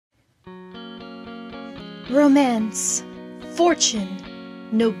Romance, fortune,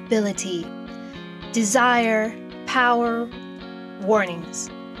 nobility, desire, power, warnings.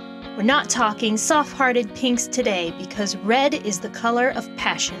 We're not talking soft-hearted pinks today because red is the color of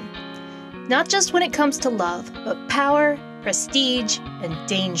passion. Not just when it comes to love, but power, prestige, and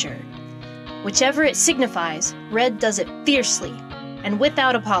danger. Whichever it signifies, red does it fiercely and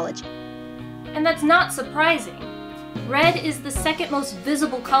without apology. And that's not surprising. Red is the second most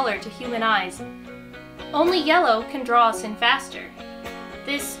visible color to human eyes. Only yellow can draw us in faster.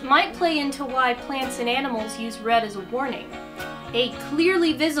 This might play into why plants and animals use red as a warning. A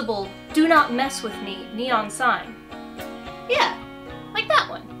clearly visible, "do not mess with me" neon sign. Yeah, like that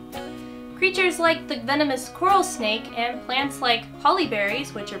one. Creatures like the venomous coral snake and plants like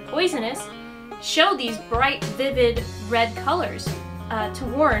hollyberries, which are poisonous, show these bright, vivid red colors to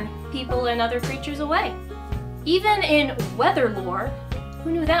warn people and other creatures away. Even in weather lore,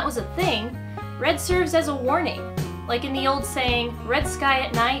 who knew that was a thing, red serves as a warning. Like in the old saying, "Red sky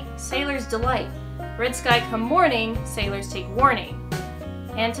at night, sailors delight. Red sky come morning, sailors take warning."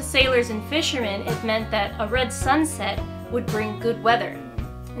 And to sailors and fishermen, it meant that a red sunset would bring good weather.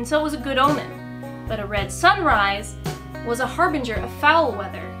 And so it was a good omen. But a red sunrise was a harbinger of foul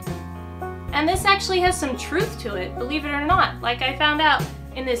weather. And this actually has some truth to it, believe it or not, like I found out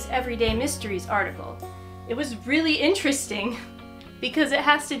in this Everyday Mysteries article. It was really interesting because it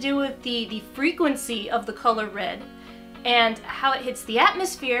has to do with the frequency of the color red and how it hits the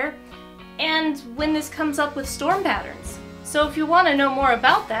atmosphere and when this comes up with storm patterns. So if you want to know more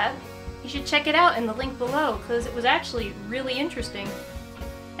about that, you should check it out in the link below because it was actually really interesting.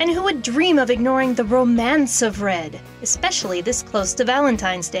 And who would dream of ignoring the romance of red, especially this close to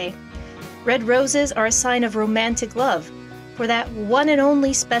Valentine's Day? Red roses are a sign of romantic love for that one and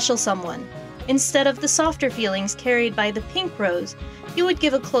only special someone. Instead of the softer feelings carried by the pink rose, you would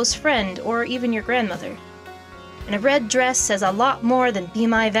give a close friend or even your grandmother. And a red dress says a lot more than "Be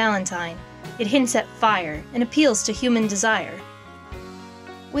My Valentine." It hints at fire and appeals to human desire.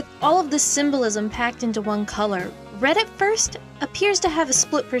 With all of this symbolism packed into one color, red at first appears to have a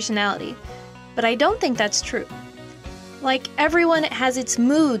split personality, but I don't think that's true. Like everyone, it has its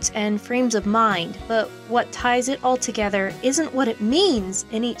moods and frames of mind, but what ties it all together isn't what it means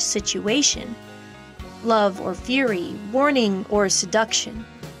in each situation. Love or fury, warning or seduction.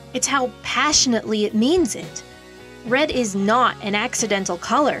 It's how passionately it means it. Red is not an accidental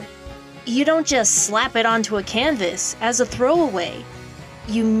color. You don't just slap it onto a canvas as a throwaway.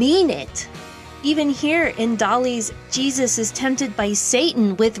 You mean it. Even here in Dolly's Jesus is tempted by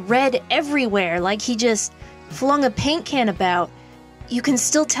Satan with red everywhere, like he just flung a paint can about, you can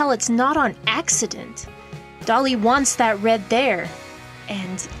still tell it's not on accident. Dolly wants that red there,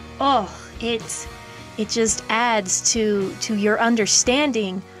 and it just adds to your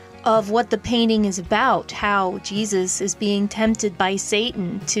understanding of what the painting is about, how Jesus is being tempted by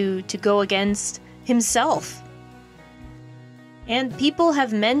Satan to go against himself. And people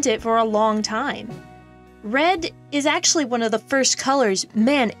have meant it for a long time. Red is actually one of the first colors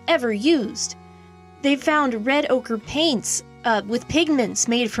man ever used. They found red ochre paints with pigments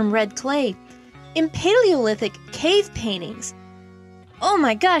made from red clay in Paleolithic cave paintings. Oh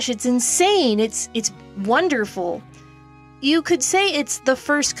my gosh, it's insane. It's wonderful. You could say it's the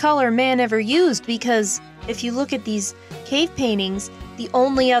first color man ever used because if you look at these cave paintings, the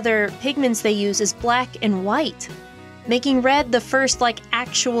only other pigments they use is black and white, making red the first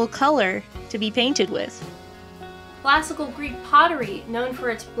actual color to be painted with. Classical Greek pottery, known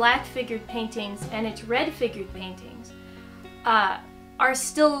for its black-figured paintings and its red-figured paintings, are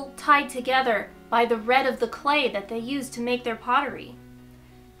still tied together by the red of the clay that they used to make their pottery.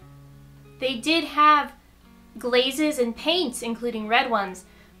 They did have glazes and paints, including red ones,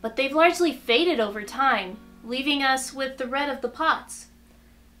 but they've largely faded over time, leaving us with the red of the pots.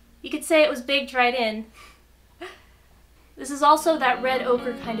 You could say it was baked right in. This is also that red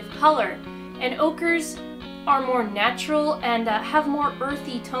ochre kind of color, and ochres are more natural and have more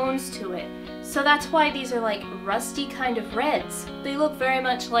earthy tones to it. So that's why these are like rusty kind of reds. They look very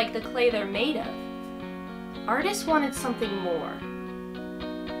much like the clay they're made of. Artists wanted something more.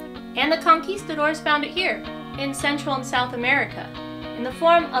 And the conquistadors found it here, in Central and South America, in the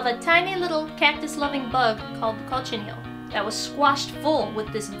form of a tiny little cactus-loving bug called the cochineal that was squashed full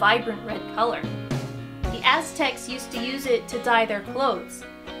with this vibrant red color. The Aztecs used to use it to dye their clothes,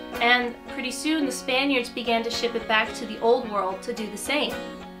 and pretty soon the Spaniards began to ship it back to the Old World to do the same.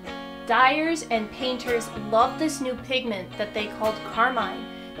 Dyers and painters loved this new pigment that they called carmine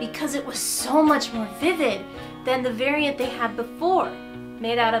because it was so much more vivid than the variant they had before,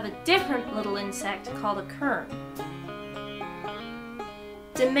 made out of a different little insect called a kern.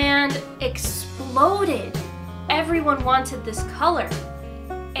 demand exploded. Everyone wanted this color,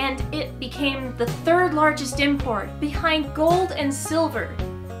 and it became the third largest import behind gold and silver.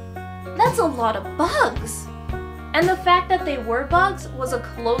 That's a lot of bugs! And the fact that they were bugs was a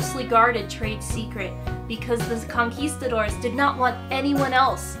closely guarded trade secret because the conquistadors did not want anyone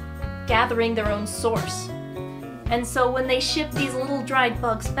else gathering their own source. And so when they shipped these little dried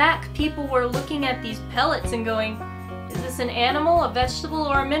bugs back, people were looking at these pellets and going, is this an animal, a vegetable,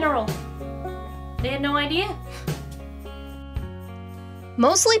 or a mineral? They had no idea.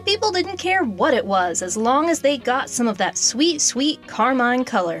 Mostly people didn't care what it was as long as they got some of that sweet, sweet carmine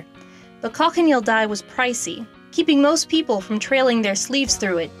color. The cochineal dye was pricey, keeping most people from trailing their sleeves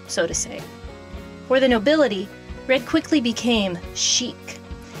through it, so to say. For the nobility, red quickly became chic,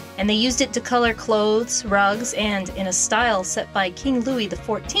 and they used it to color clothes, rugs, and, in a style set by King Louis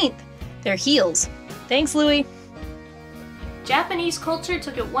XIV, their heels. Thanks, Louis! Japanese culture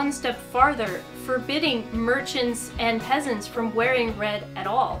took it one step farther, forbidding merchants and peasants from wearing red at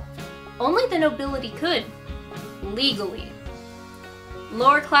all. Only the nobility could, legally.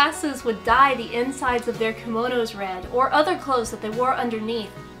 Lower classes would dye the insides of their kimonos red, or other clothes that they wore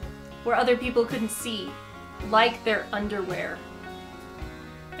underneath, where other people couldn't see, like their underwear.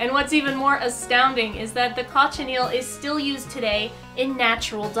 And what's even more astounding is that the cochineal is still used today in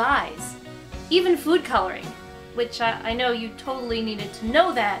natural dyes. Even food coloring, which I know you totally needed to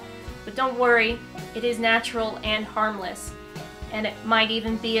know that, but don't worry, it is natural and harmless. And it might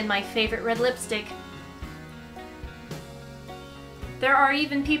even be in my favorite red lipstick. There are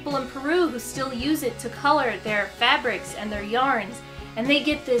even people in Peru who still use it to color their fabrics and their yarns, and they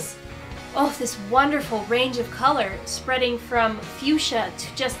get this wonderful range of color, spreading from fuchsia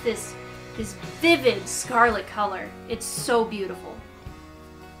to just this vivid scarlet color. It's so beautiful.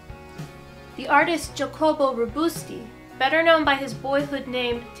 The artist Jacopo Robusti, better known by his boyhood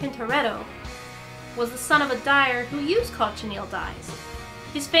name Tintoretto, was the son of a dyer who used cochineal dyes.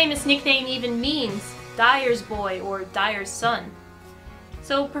 His famous nickname even means dyer's boy or dyer's son.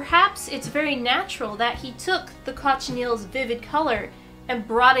 So perhaps it's very natural that he took the cochineal's vivid color and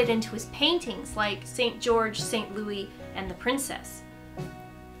brought it into his paintings like St. George, St. Louis, and the Princess.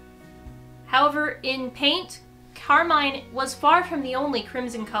 However, in paint, carmine was far from the only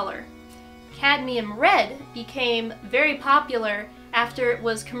crimson color. Cadmium red became very popular after it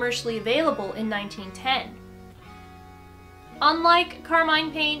was commercially available in 1910. Unlike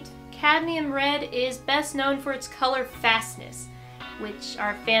carmine paint, cadmium red is best known for its color fastness, which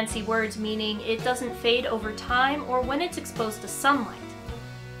are fancy words meaning it doesn't fade over time or when it's exposed to sunlight.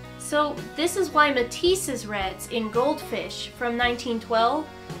 So this is why Matisse's reds in Goldfish from 1912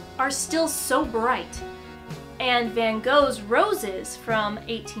 are still so bright, and Van Gogh's roses from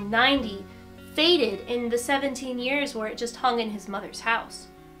 1890 faded in the 17 years where it just hung in his mother's house.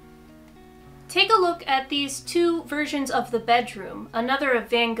 Take a look at these two versions of the bedroom, another of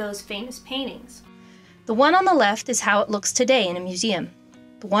Van Gogh's famous paintings. The one on the left is how it looks today in a museum.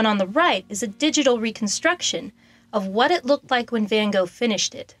 The one on the right is a digital reconstruction of what it looked like when Van Gogh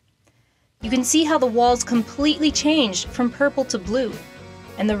finished it. You can see how the walls completely changed from purple to blue,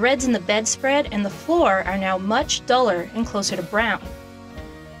 and the reds in the bedspread and the floor are now much duller and closer to brown.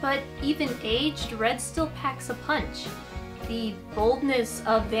 But even aged, red still packs a punch. The boldness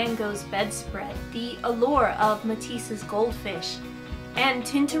of Van Gogh's bedspread, the allure of Matisse's Goldfish, and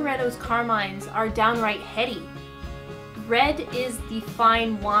Tintoretto's carmines are downright heady. Red is the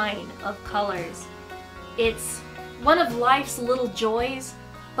fine wine of colors. It's one of life's little joys,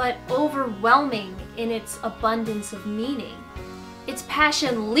 but overwhelming in its abundance of meaning. Its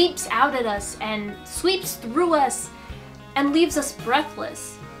passion leaps out at us and sweeps through us and leaves us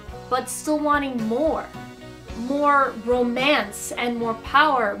breathless, but still wanting more. More romance and more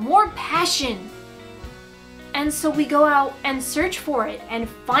power, more passion. And so we go out and search for it and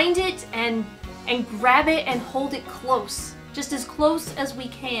find it and grab it and hold it close, just as close as we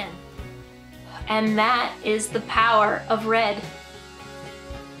can. And that is the power of red.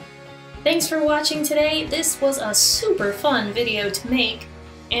 Thanks for watching today. This was a super fun video to make,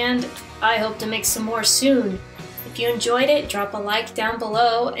 and I hope to make some more soon. If you enjoyed it, drop a like down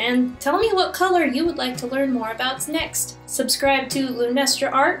below and tell me what color you would like to learn more about next. Subscribe to Lunestra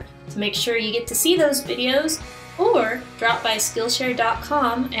Art to make sure you get to see those videos, or drop by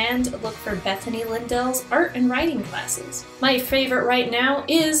Skillshare.com and look for Bethany Lindell's art and writing classes. My favorite right now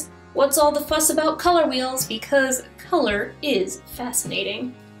is What's All the Fuss About Color Wheels, because color is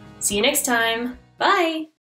fascinating. See you next time. Bye!